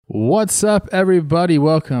What's up, everybody?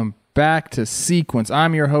 Welcome back to Sequence.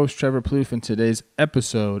 I'm your host, Trevor, and today's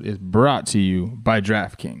episode is brought to you by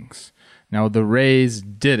DraftKings. Now, the Rays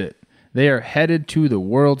did it. They are headed to the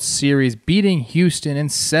World Series, beating Houston in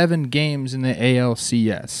 7 games in the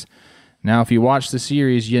ALCS. Now, if you watch the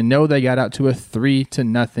series, you know they got out to a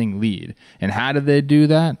 3-0 lead. And how did they do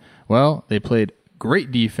that? Well, they played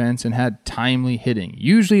great defense and had timely hitting.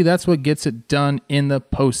 Usually, that's what gets it done in the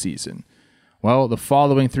postseason. Well, the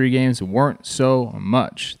following 3 games weren't so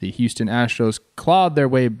much. The Houston Astros clawed their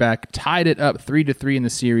way back, tied it up 3-3 in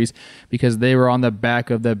the series because they were on the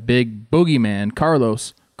back of the big boogeyman,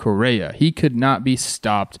 Carlos Correa. He could not be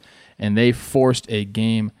stopped, and they forced a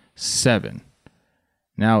Game 7.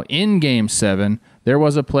 Now, in Game 7, there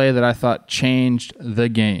was a play that I thought changed the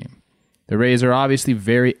game. The Rays are obviously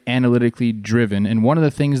very analytically driven, and one of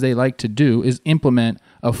the things they like to do is implement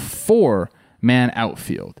a 4-man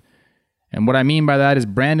outfield. And what I mean by that is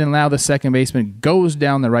Brandon Lowe, the second baseman, goes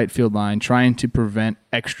down the right field line trying to prevent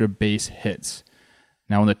extra base hits.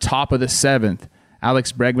 Now, in the top of the 7th,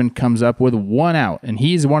 Alex Bregman comes up with 1 out, and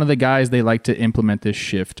he's one of the guys they like to implement this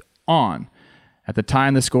shift on. At the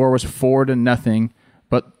time, the score was 4-0,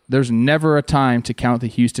 but there's never a time to count the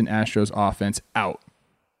Houston Astros offense out.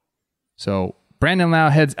 So Brandon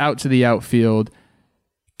Lowe heads out to the outfield.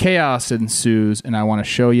 Chaos ensues, and I want to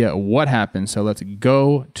show you what happened. So let's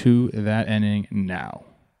go to that inning now.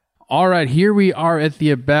 All right, here we are at the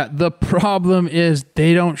at-bat. The problem is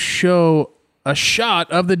they don't show a shot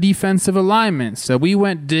of the defensive alignment. So we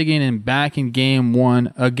went digging, and back in Game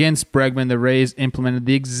 1 against Bregman, the Rays implemented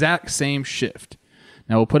the exact same shift.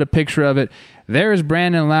 Now we'll put a picture of it. There's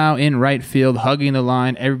Brandon Lowe in right field hugging the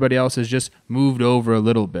line. Everybody else has just moved over a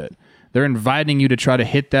little bit. They're inviting you to try to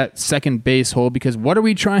hit that second base hole because what are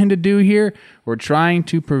we trying to do here? We're trying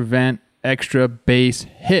to prevent extra base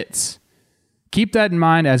hits. Keep that in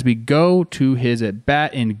mind as we go to his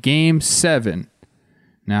at-bat in Game 7.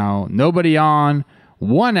 Now, nobody on,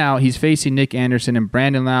 1 out. He's facing Nick Anderson, and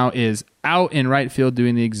Brandon Lowe is out in right field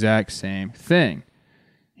doing the exact same thing.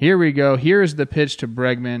 Here we go. Here's the pitch to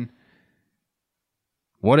Bregman.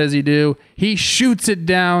 What does he do? He shoots it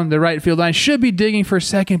down the right field line. Should be digging for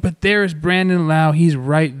second, but there's Brandon Lowe. He's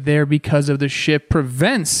right there because of the shift.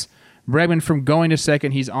 Prevents Bregman from going to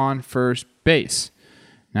second. He's on first base.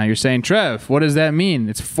 Now you're saying, Trev, what does that mean?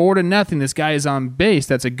 It's 4-0. This guy is on base.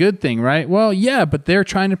 That's a good thing, right? Well, yeah, but they're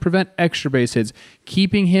trying to prevent extra base hits,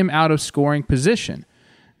 keeping him out of scoring position.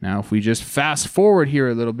 Now, if we just fast forward here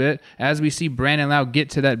a little bit, as we see Brandon Lowe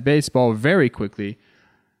get to that baseball very quickly,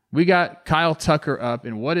 we got Kyle Tucker up,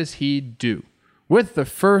 and what does he do? With the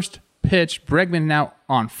first pitch, Bregman now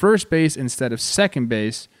on first base instead of second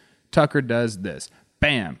base. Tucker does this.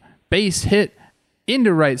 Bam. Base hit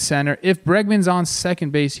into right center. If Bregman's on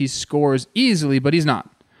second base, he scores easily, but he's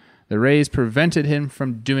not. The Rays prevented him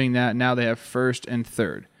from doing that. Now they have first and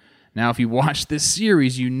third. Now, if you watch this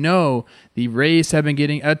series, you know the Rays have been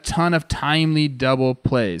getting a ton of timely double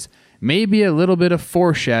plays. Maybe a little bit of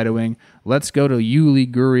foreshadowing. Let's go to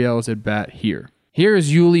Yuli Gurriel's at bat here.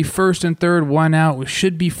 Here's Yuli, first and third, 1 out. It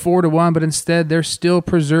should be 4-1, but instead they're still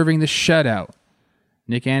preserving the shutout.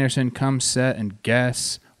 Nick Anderson comes set, and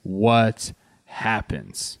guess what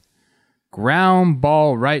happens? Ground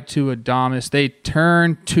ball right to Adames. They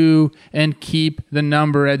turn 2 and keep the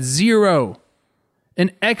number at 0.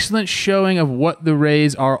 An excellent showing of what the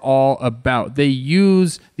Rays are all about. They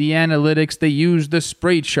use the analytics, they use the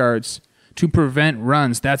spray charts to prevent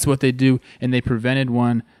runs. That's what they do, and they prevented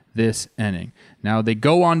one this inning. Now, they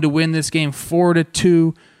go on to win this game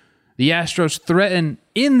 4-2. The Astros threaten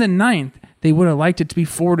in the 9th. They would have liked it to be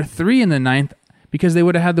 4-3 in the 9th because they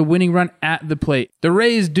would have had the winning run at the plate. The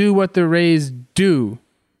Rays do what the Rays do.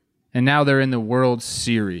 And now they're in the World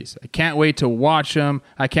Series. I can't wait to watch them.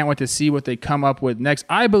 I can't wait to see what they come up with next.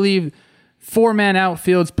 I believe 4-man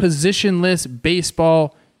outfields, positionless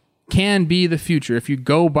baseball can be the future. If you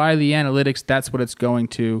go by the analytics, that's what it's going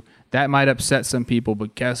to. That might upset some people,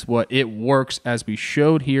 but guess what? It works as we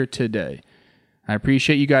showed here today. I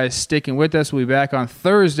appreciate you guys sticking with us. We'll be back on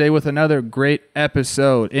Thursday with another great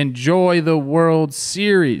episode. Enjoy the World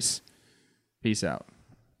Series. Peace out.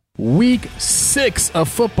 Week 6 of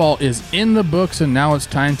football is in the books, and now it's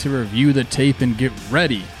time to review the tape and get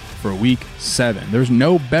ready for Week 7. There's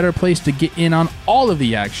no better place to get in on all of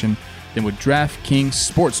the action than with DraftKings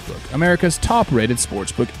Sportsbook, America's top-rated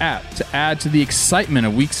sportsbook app. To add to the excitement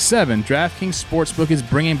of Week 7, DraftKings Sportsbook is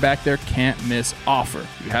bringing back their can't-miss offer.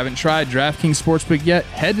 If you haven't tried DraftKings Sportsbook yet,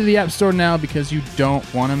 head to the App Store now because you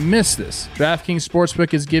don't want to miss this. DraftKings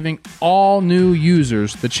Sportsbook is giving all new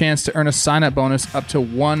users the chance to earn a sign-up bonus up to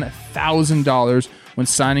 $1,000 when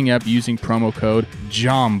signing up using promo code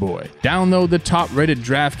JOHNBOY. Download the top-rated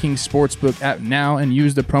DraftKings Sportsbook app now and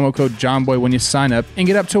use the promo code JOHNBOY when you sign up and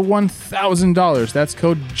get up to $1,000. That's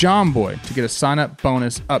code JOHNBOY to get a sign-up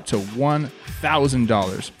bonus up to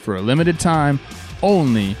 $1,000 for a limited time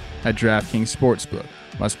only at DraftKings Sportsbook.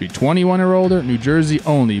 Must be 21 or older, New Jersey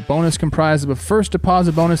only. Bonus comprised of a first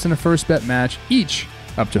deposit bonus and a first bet match, each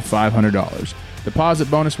up to $500.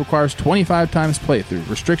 Deposit bonus requires 25 times playthrough.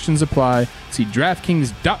 Restrictions apply. See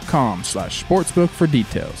DraftKings.com/sportsbook for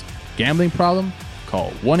details. Gambling problem?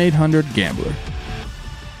 Call 1-800-GAMBLER.